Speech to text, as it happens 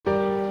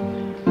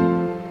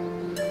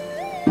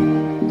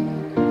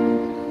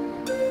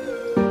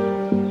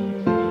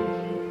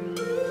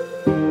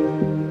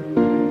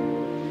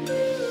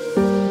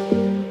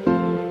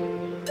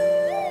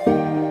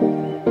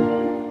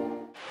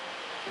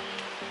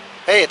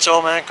Hey, it's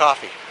Old Man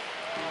Coffee,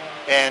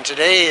 and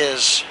today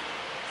is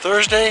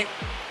Thursday,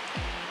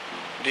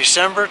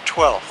 December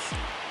 12th,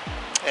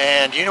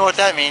 and you know what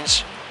that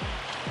means.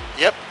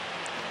 Yep,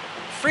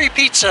 free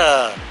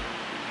pizza.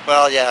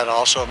 Well, yeah, it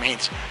also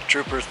means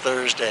Trooper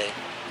Thursday.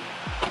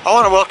 I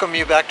want to welcome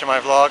you back to my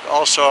vlog.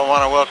 Also, I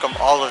want to welcome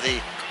all of the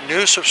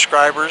new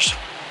subscribers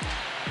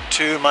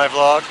to my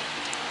vlog.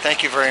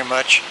 Thank you very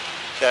much.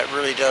 That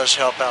really does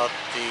help out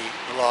the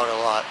vlog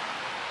a lot.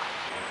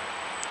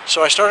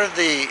 So I started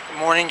the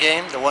morning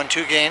game, the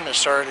 1-2 game that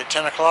started at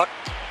 10 o'clock.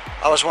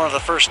 I was one of the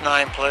first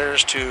 9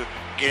 players to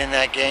get in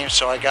that game,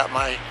 so I got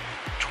my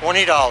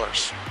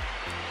 $20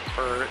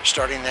 for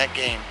starting that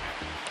game.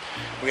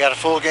 We had a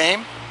full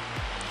game,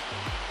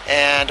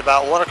 and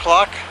about 1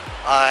 o'clock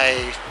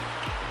I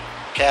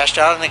cashed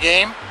out in the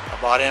game.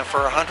 I bought in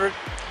for 100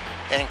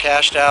 and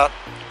cashed out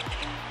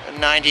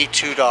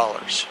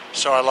 $92.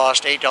 So I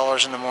lost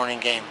 $8 in the morning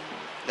game.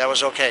 That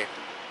was okay.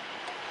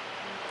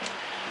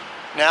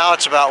 Now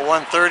it's about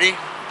 1:30,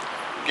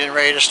 getting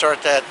ready to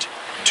start that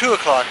 2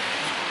 o'clock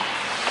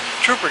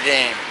Trooper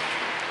game.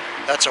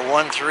 That's a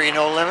 1-3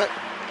 no limit.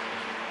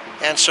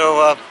 And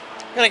so I'm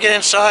going to get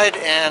inside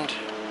and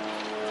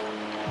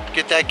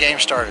get that game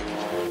started.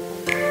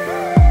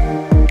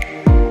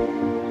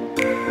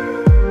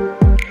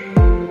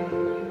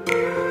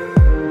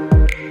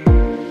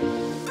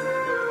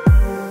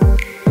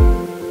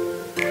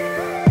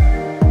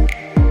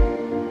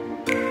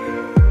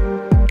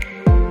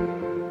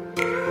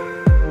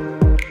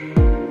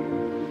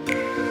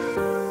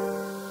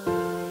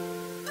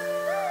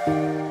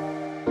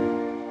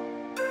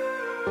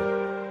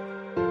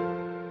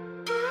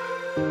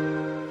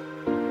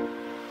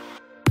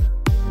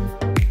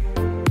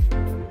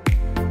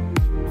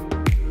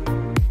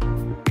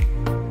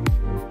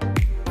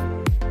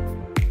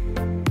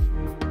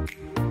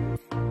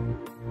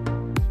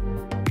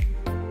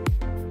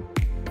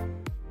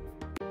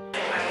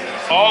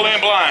 All in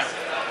blind.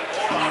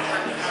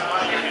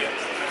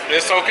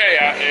 It's okay,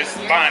 it's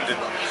binded.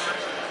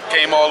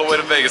 Came all the way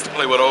to Vegas to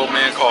play with Old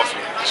Man Coffee,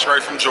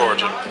 straight from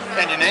Georgia.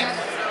 And your name?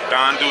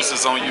 Don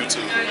Deuces on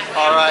YouTube.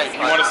 All right. You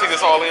want to see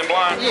this all in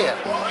blind? Yeah.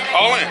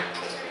 All in.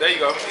 There you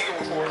go. You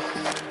can record.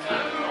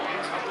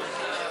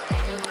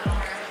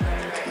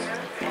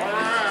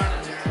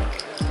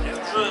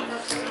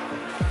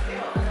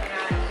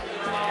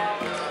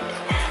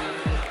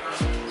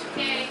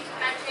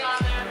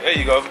 There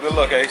you go. Good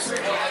luck, Ace.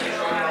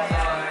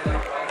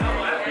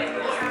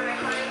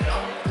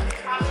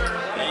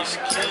 Ace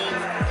King.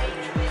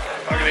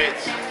 Look at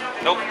this.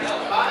 Nope.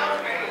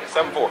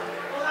 7-4.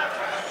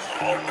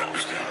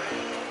 Almost.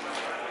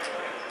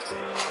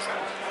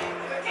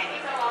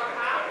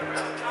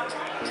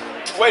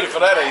 Waited for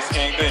that Ace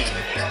King, didn't you?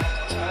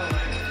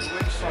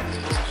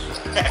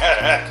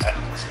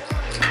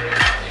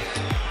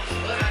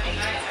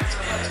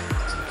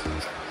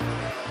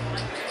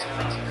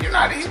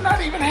 He's not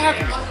even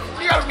happy.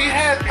 You gotta be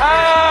happy.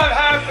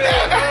 I'm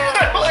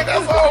happy. Like,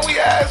 that's all we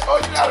ask for.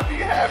 You gotta be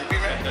happy,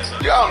 man.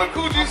 You on a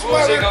Gucci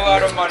sweater. Losing a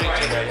lot of money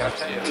today, I'll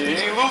tell you. You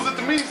ain't lose it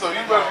to me, so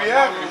you better be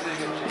happy.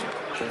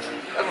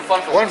 Having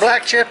fun for One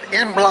black chip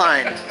in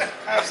blind.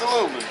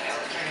 Absolutely.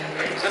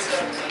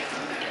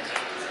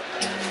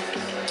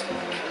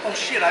 Oh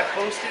shit, I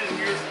posted and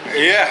you're...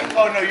 Yeah.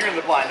 Oh no, you're in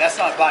the blind. That's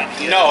not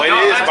binding. No, it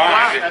is that's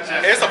binding.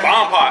 blind. It's a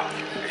bomb pot.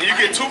 You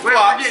get 2 We're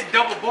flops. getting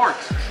double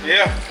boards.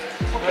 Yeah.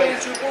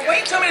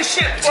 Wait, tell me the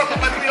shit. It's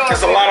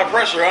a lot of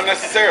pressure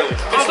unnecessarily.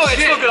 It's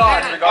still good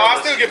odds, I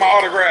regardless. still get my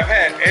autograph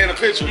hat and a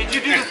picture. Did you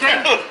do the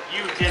thing?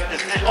 You did the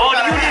thing. Oh,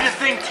 you did the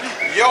thing too.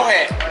 Your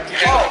hat.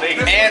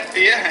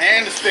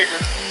 And the sticker.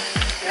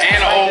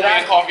 And an Old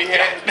Man Coffee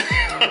hat.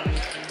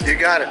 You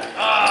got it.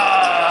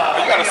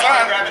 You got a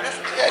sign.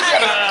 Yeah, you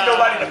got a...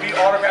 Nobody to be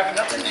autographing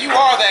nothing. You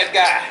are that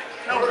guy.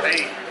 No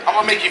way. I'm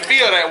gonna make you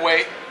feel that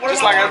way,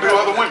 just like I do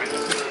other women.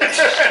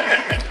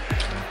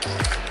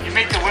 You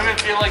make the women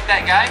feel like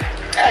that guy?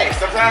 Hey,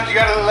 sometimes you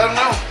gotta let them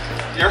know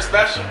you're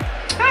special.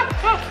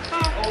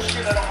 Oh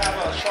shit, I don't have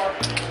a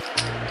Sharpie.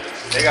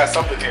 They got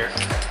something here.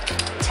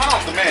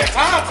 Tom's the man.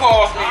 Tom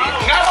calls me.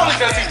 Not only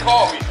does he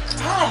call me,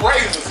 Tom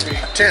raises me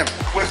Tim.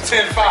 with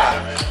 10-5.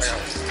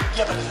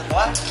 Yeah, but is it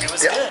black? It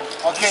was good.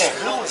 Okay.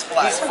 Blue is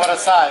black. For the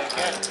side,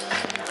 okay?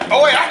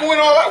 Oh wait, I can win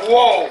all that.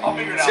 Whoa, I'll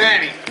figure it out.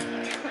 Danny,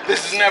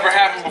 this has never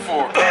happened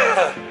before.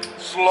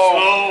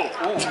 Slow.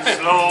 Ooh,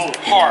 slow.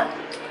 Heart.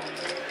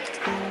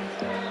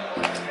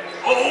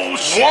 Oh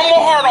shit. One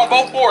more heart on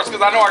both boards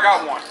because I know I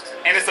got one.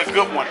 And it's a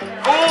good one.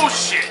 Oh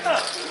shit.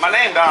 My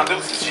name Don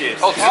Deuces shit.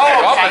 Oh,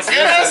 I see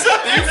it.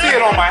 You see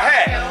it on my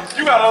hat.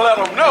 You gotta let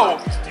them know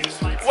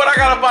what I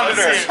got up under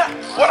there.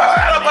 What I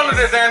got up under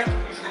there, Danny?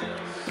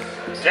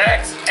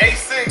 Jax,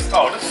 A6.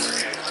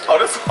 Oh,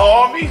 this is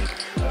all me.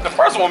 The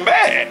first one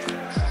bad.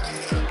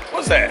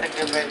 What's that?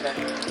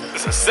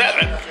 It's a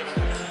 7.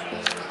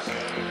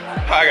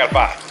 I got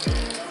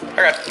 5. I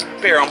got a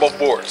pair on both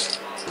boards.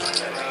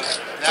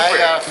 Now you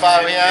got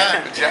 5,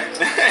 yeah.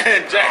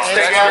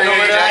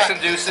 Jackson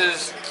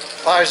Deuces.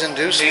 5s and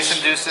deuces. Ace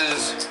and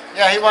Deuces.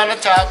 Yeah, he won the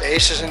top.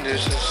 Aces and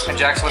deuces. And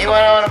Jackson He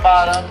went on the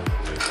bottom.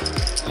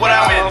 What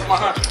I'm in.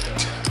 What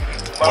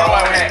do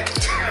I win?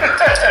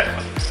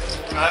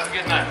 Have a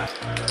good night.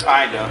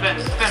 I ain't done.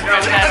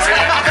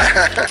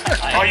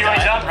 Oh, you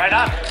ain't done? Right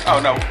on. Oh,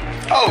 no.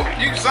 Oh,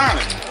 you can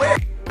sign it.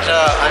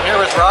 I'm here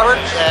with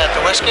Robert at the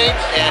Westgate,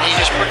 and he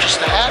just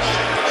purchased the hat.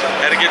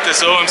 Had to get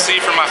this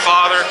OMC for my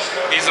father.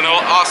 He's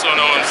also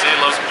an OMC,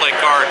 loves to play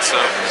cards, so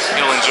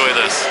he'll enjoy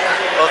this.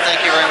 Well,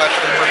 thank you very much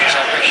for the purchase.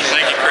 I appreciate it.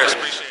 Thank you, Chris.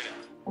 Appreciate it.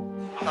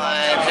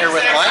 I'm here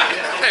with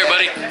Mike. Hey,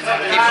 everybody.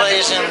 He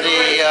plays in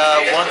the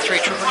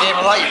 1-3 Trooper game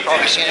a lot. You've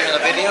probably seen him in the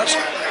videos.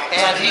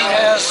 And he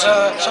has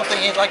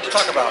something he'd like to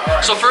talk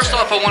about. So first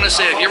off, I want to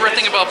say, if you ever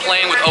think about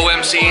playing with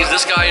OMCs,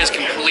 this guy is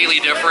completely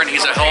different.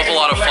 He's a hell of a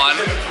lot of fun,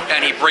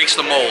 and he breaks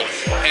the mold.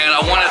 And I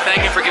want to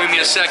thank you for giving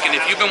me a second.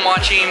 If you've been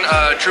watching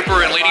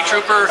Trooper and Lady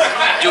Trooper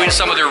doing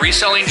some of their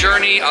reselling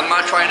journey, I'm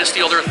not trying to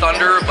steal their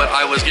thunder, but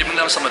I was giving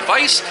them some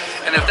advice.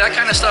 And if that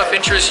kind of stuff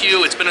interests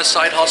you, it's been a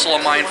side hustle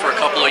of mine for a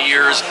couple of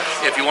years.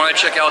 If you want to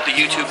check out the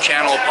YouTube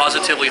channel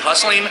Positively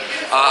Hustling,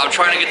 I'm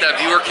trying to get that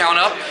viewer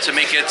count up to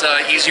make it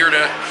easier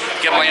to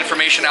get my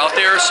information out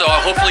there. So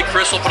hopefully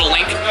Chris will put a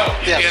link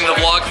in the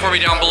vlog for me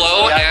down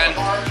below. And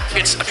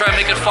I'm trying to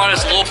make it fun.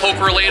 It's a little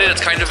poker related.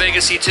 It's kind of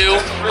Vegas-y too.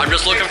 I'm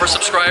just looking for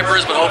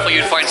subscribers, but hopefully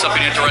you'd find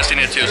something interesting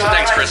in it too. So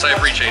thanks, Chris. I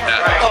appreciate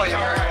that. Oh, you're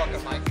very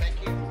welcome, Mike. Thank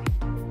you.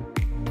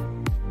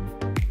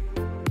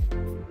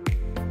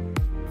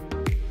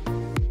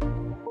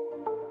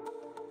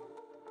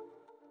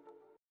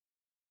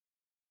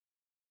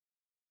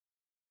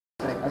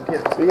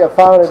 You got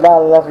 $500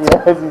 left in your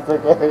he's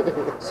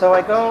okay. So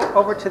I go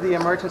over to the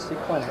emergency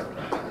clinic.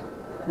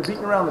 You're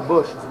beating around the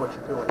bush is what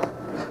you're doing.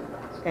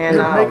 And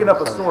you're making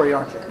up a story,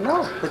 aren't you?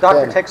 No. The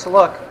doctor takes a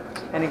look,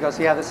 and he goes,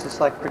 yeah, this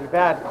is like pretty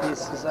bad. He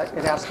says,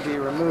 it has to be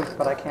removed,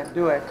 but I can't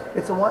do it.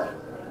 It's a what?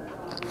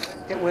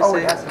 It was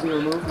it has to be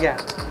removed? Yeah.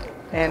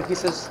 And he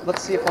says,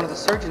 let's see if one of the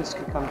surgeons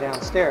can come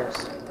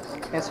downstairs.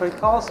 And so he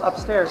calls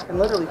upstairs, and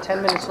literally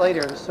 10 minutes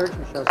later, the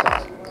surgeon shows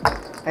up.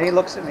 And he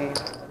looks at me,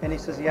 and he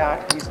says,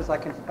 yeah, he says, I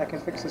can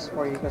fix this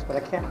for you. He goes, but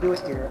I can't do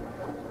it here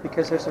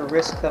because there's a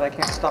risk that I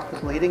can't stop the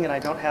bleeding, and I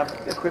don't have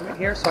equipment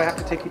here, so I have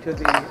to take you to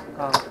the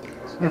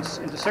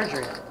into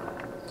surgery.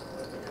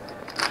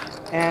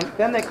 And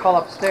then they call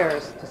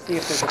upstairs to see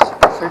if there's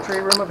a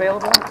surgery room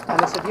available, and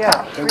they said,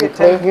 yeah, free at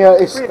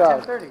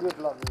 10:30. Good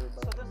luck,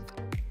 everybody.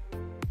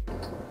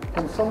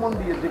 Can someone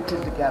be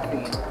addicted to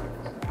caffeine?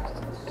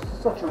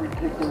 Such a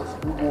ridiculous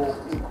Google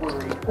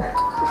inquiry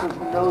because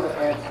you know the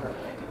answer.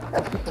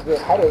 And people get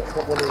headaches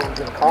when they don't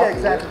drink coffee. Yeah,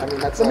 exactly. I mean,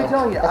 that's Let me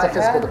tell you, that's a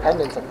physical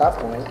dependence at that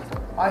point.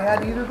 I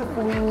had either the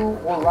flu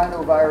or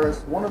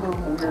rhinovirus, one of those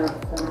weird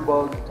flu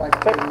bug type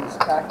things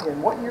back in.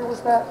 What year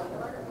was that?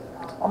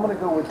 I'm going to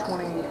go with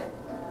 2015.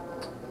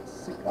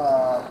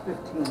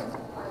 It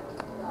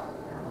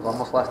was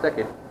almost last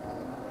decade.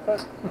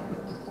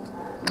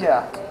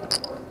 Yeah.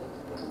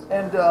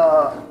 And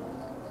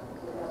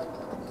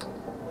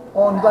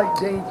on like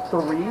day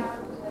 3,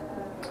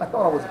 I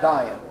thought I was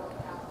dying.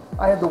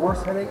 I had the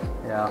worst headache.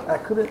 Yeah. I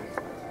couldn't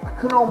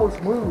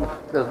almost move.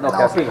 There's no and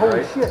I was like, caffeine, holy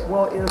right? shit.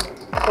 Well, it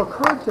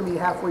occurred to me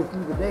halfway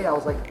through the day, I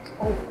was like,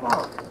 oh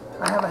fuck,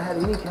 I haven't had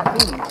any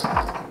caffeine.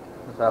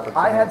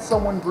 I had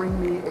someone bring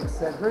me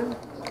Excedrin.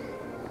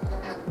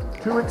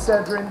 2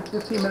 Excedrin,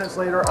 15 minutes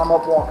later, I'm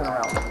up walking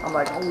around. I'm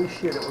like, holy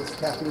shit, it was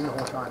caffeine the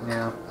whole time.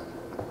 Yeah.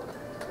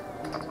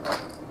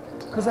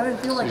 Because I didn't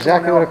feel like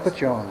Exactly what I going out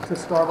put you on. to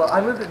Starbucks. I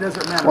lived at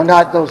Desert Manor. Well,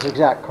 not those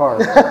exact cars.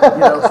 You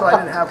know, so I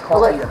didn't have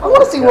coffee yet. I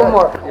want to see one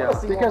more. Yeah.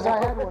 Because I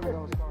had one of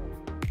those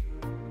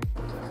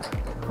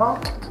cars.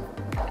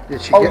 Huh?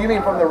 Did she Oh, get... you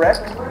mean from the wreck?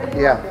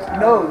 Yeah.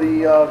 No,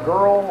 the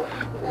girl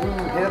who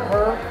hit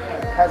her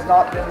has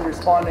not been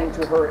responding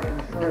to her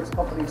insurance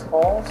company's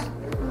calls.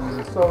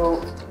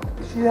 So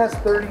she has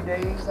 30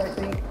 days, I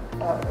think.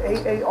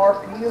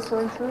 AARP is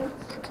her insurance,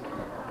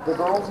 the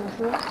girl's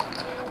insurance.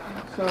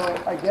 So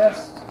I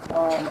guess.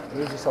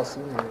 They just sell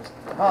seniors.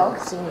 Huh?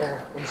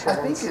 Senior insurance.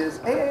 I think it is.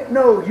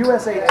 No,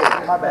 USAA.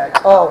 My bad.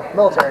 Oh,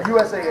 military.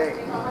 USAA.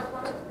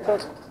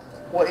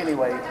 Well,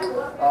 anyway,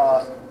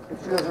 if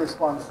she doesn't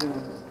respond soon,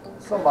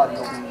 somebody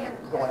will be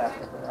going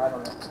after her. I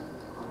don't know.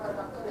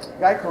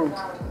 Geico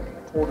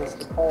told us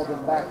to call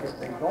them back if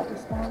they don't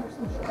respond or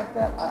some shit like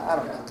that. I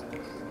don't know.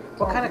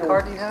 What kind of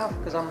car do you have?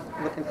 Because I'm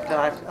looking to,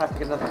 I have to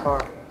get another car.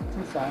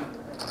 Tucson.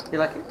 You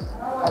like it?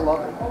 I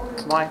love it.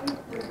 Why?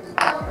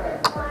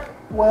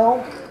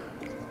 Well,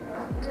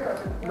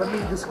 let me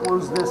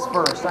disclose this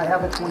first. I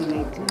have a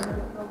 2018.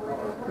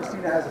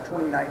 Christina has a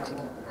 2019.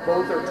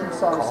 Both are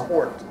Tucson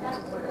Sport.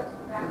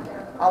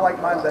 I like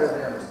mine better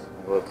than hers.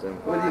 With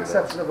the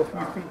exception of a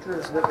few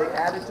features that they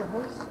added to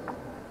hers.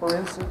 For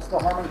instance, the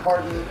Harman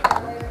Kardon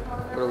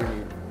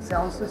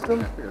sound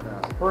system.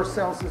 Her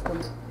sound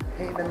system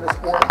came in the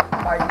Sport.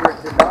 My year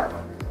it did not.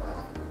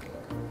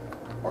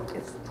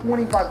 It's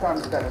 25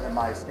 times better than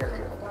my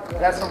stereo.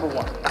 That's number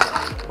one.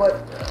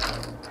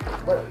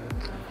 But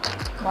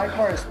my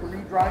car has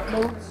 3 drive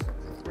modes,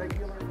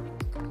 regular.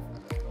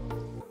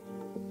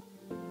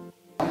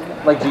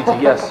 Like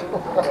GT, yes.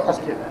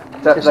 Just kidding.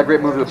 That's that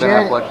great movie with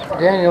Ben Affleck.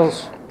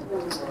 Daniels.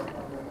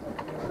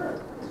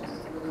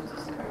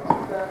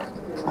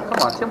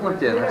 Come on, Tim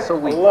limped in. That's so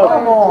weak. Come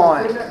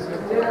on. I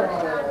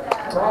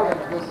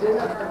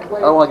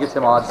don't want to give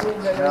Tim odds.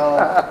 No.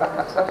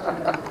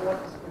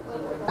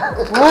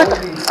 What?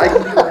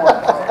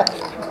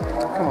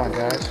 Come on,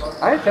 guys.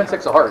 I had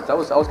 10-6 of hearts. I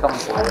was coming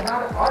for it.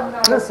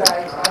 Listen.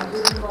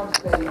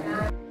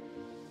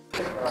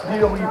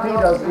 DWP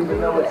doesn't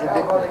even know it's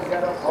addictive.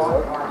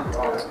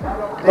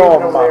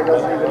 David over there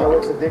doesn't even know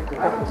it's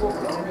addictive.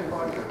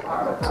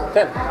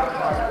 10.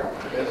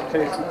 There's a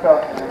tasty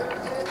cup.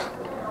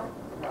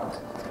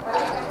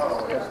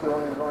 Still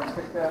only going to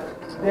pick that.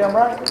 Damn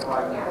right.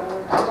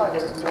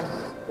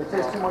 It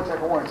tastes too much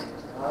like orange.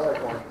 I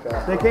like orange.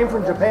 They came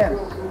from Japan.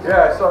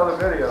 Yeah, I saw the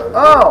video.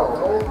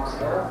 Oh!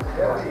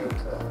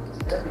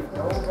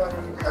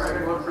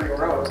 Everything looked pretty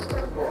gross.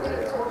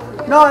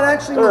 No, it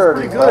actually was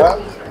pretty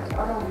good.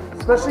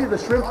 Especially the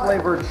shrimp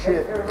flavored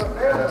shit.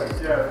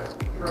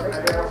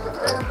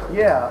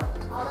 Yeah.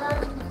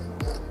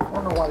 I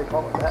don't know why they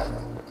call it that.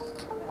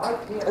 I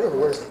think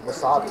where's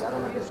wasabi? I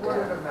don't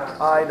understand.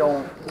 I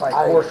don't like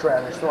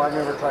horseradish, so I've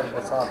never tried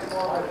wasabi.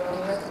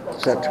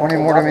 Is that 20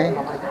 more to me? I'm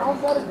like, how's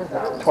that a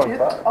dessert?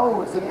 25.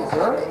 Oh, is it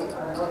dessert?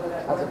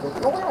 That's a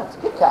dessert. Oh, yeah, it's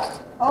Kit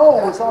Kat.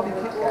 Oh, wasabi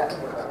Kit Kat.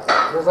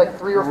 There's like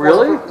 3 or 4.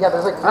 Really? Yeah,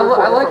 there's like 3 I or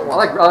 4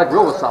 like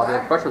real wasabi,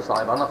 like fresh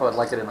wasabi. I don't know if I would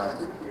like it in a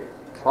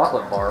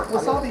chocolate bar.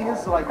 Wasabi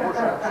is like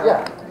horseradish.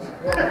 Yeah.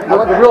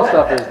 The real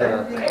stuff is the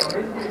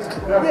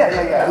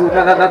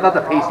not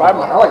the paste. I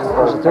like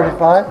the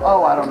 35?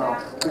 Oh, I don't know.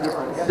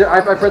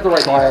 I've read the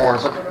right name for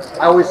it, but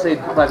I always say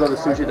when I go to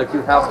sushi, like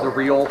you have the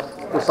real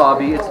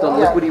wasabi. It's the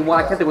liquidy one.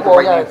 I can't think what the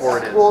right name for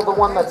it is. Well, the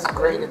one that's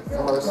grated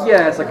the most.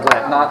 Yeah, it's like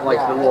wet, not like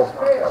the little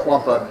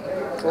clump of.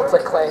 It's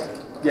like clay.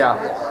 Yeah.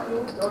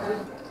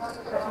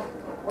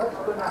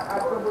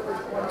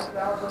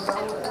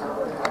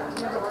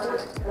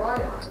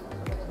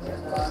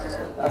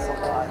 That's a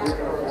lot.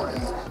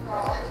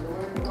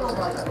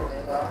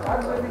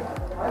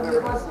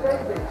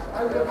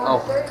 Oh.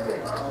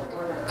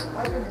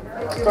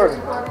 30.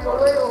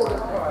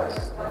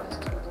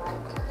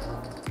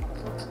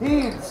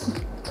 Heaves.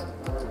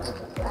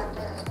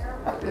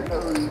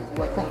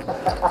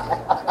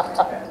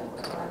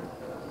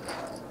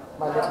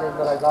 My nickname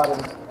that I got in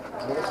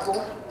middle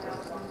school.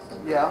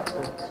 Yeah.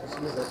 Just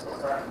use it.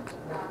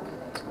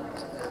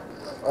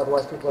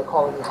 Otherwise, people are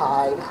calling me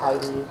Hyde,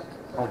 Heidi.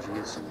 Oh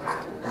jeez.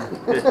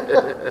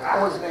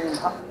 What's his name?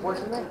 What's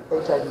his name?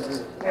 H-I-D-E.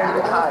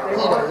 Hyde.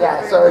 Peter,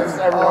 yeah, so it's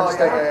everyone just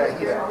like,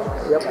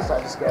 yeah. yep, so I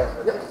just go,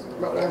 yep,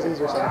 nickname's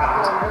easier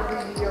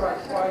sometimes.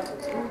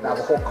 Now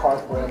the whole car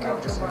full of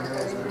them just knows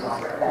me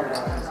on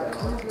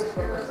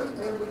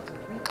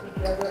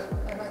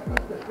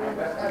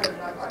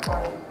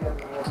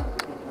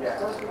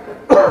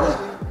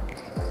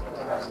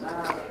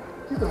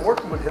You've been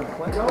working with him,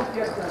 Clint.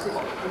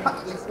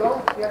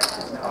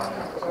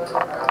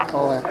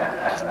 Oh,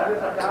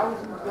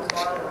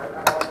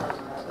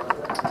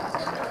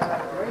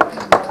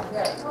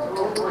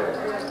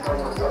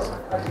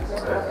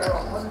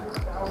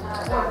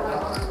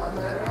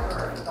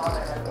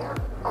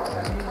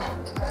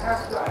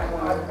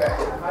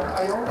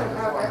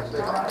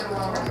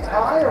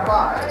 Buy or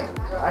buy?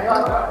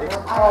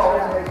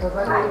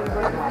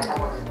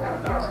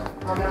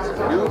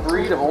 New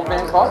breed of old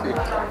man coffee.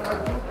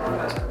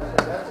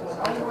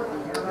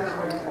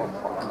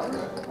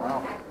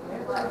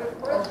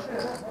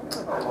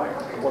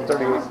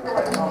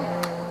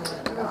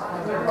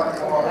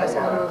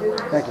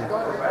 thank you.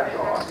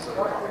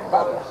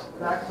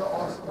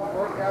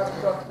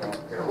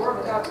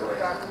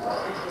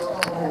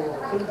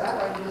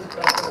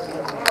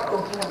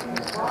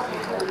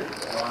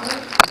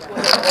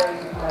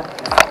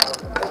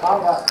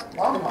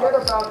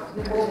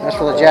 That's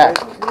for the jack.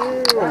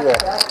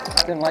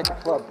 Didn't like the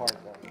club part though.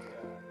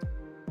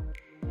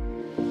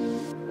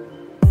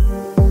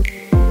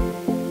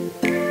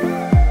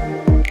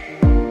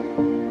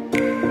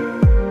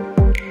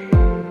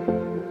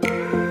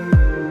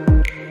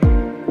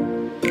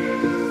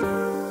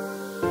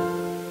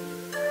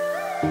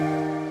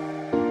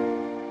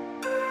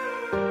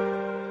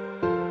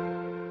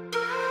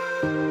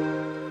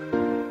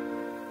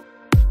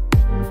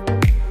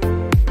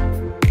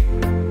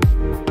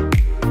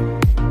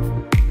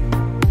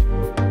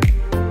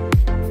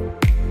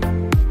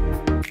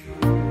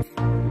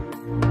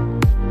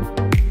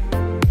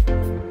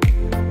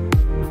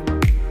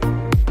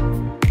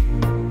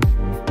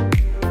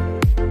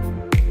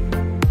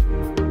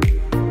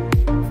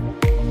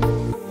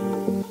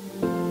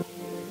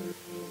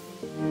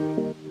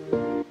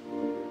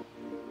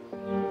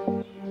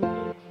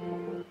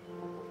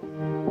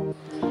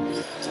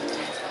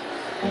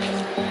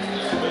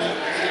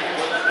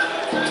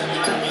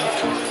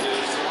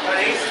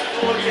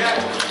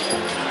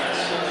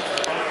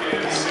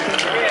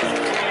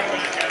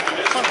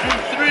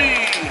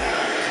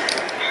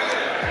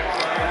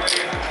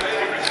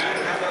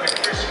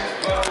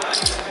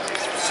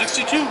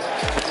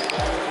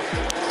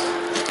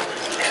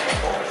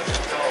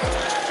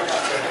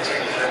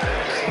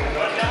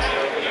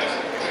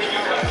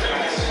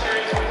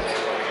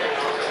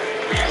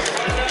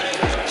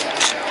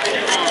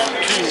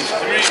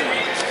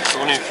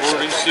 20,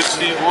 40,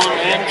 60, 1,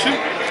 and 2.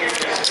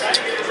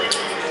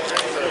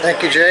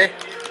 Thank you, Jay.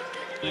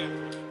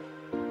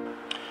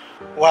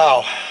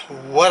 Wow,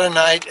 what a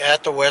night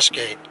at the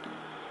Westgate.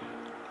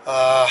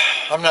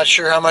 I'm not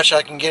sure how much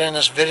I can get in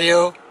this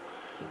video,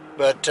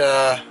 but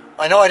I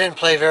know I didn't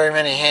play very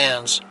many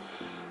hands,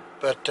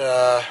 but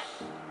the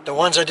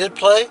ones I did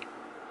play,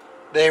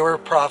 they were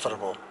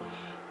profitable.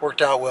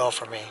 Worked out well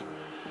for me.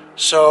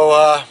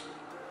 So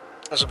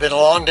it's been a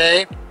long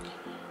day.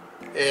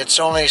 It's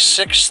only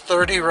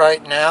 6:30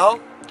 right now,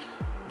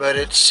 but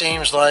it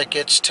seems like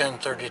it's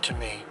 10:30 to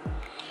me.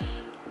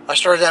 I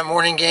started that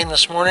morning game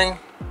this morning,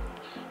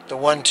 the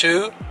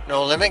 1-2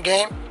 no limit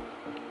game.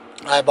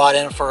 I bought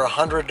in for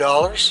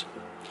 $100,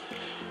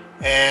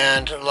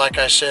 and like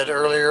I said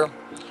earlier,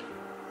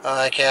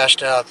 I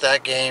cashed out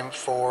that game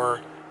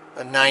for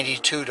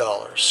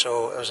 $92,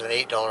 so it was an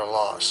 $8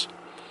 loss.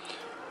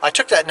 I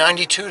took that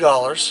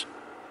 $92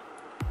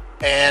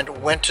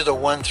 and went to the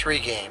 1-3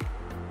 game.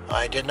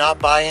 I did not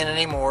buy in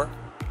anymore,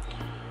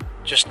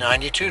 just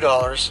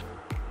 $92,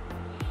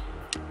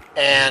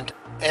 and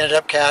ended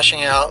up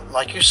cashing out,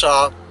 like you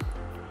saw,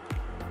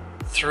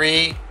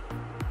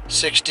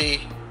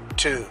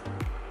 $362.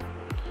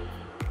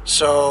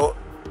 So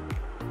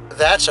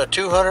that's a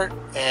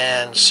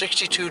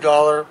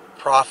 $262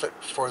 profit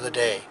for the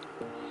day.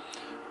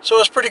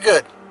 So it's pretty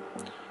good.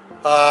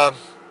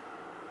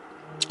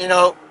 You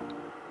know,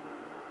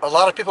 a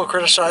lot of people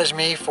criticize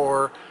me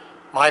for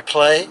my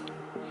play,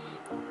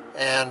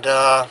 and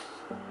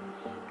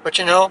but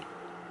you know,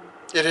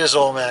 it is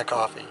Old Man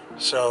Coffee.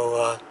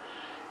 So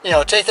you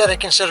know, take that in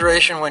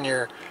consideration when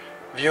you're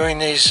viewing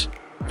these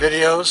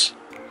videos,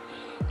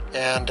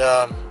 and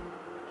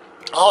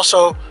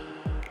also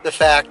the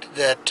fact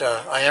that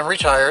I am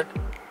retired,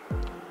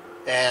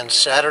 and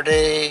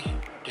Saturday,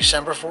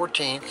 December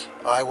 14th,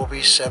 I will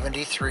be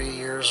 73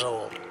 years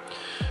old.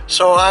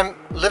 So I'm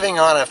living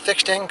on a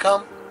fixed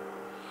income,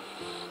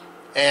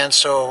 and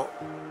so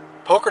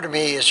poker to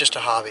me is just a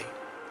hobby.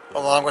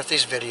 Along with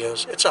these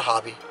videos, it's a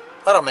hobby.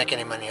 I don't make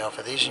any money off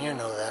of these, and you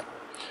know that.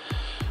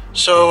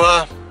 So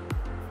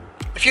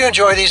if you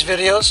enjoy these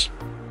videos,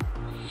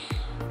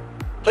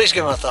 please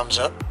give them a thumbs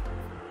up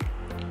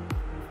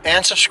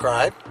and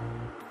subscribe,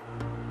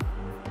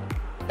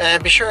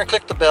 and be sure and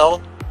click the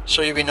bell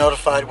so you'll be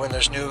notified when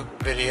there's new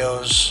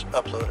videos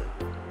uploaded.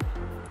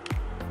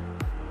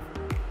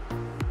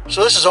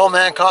 So this is Old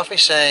Man Coffee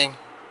saying,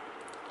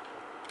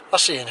 I'll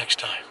see you next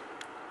time.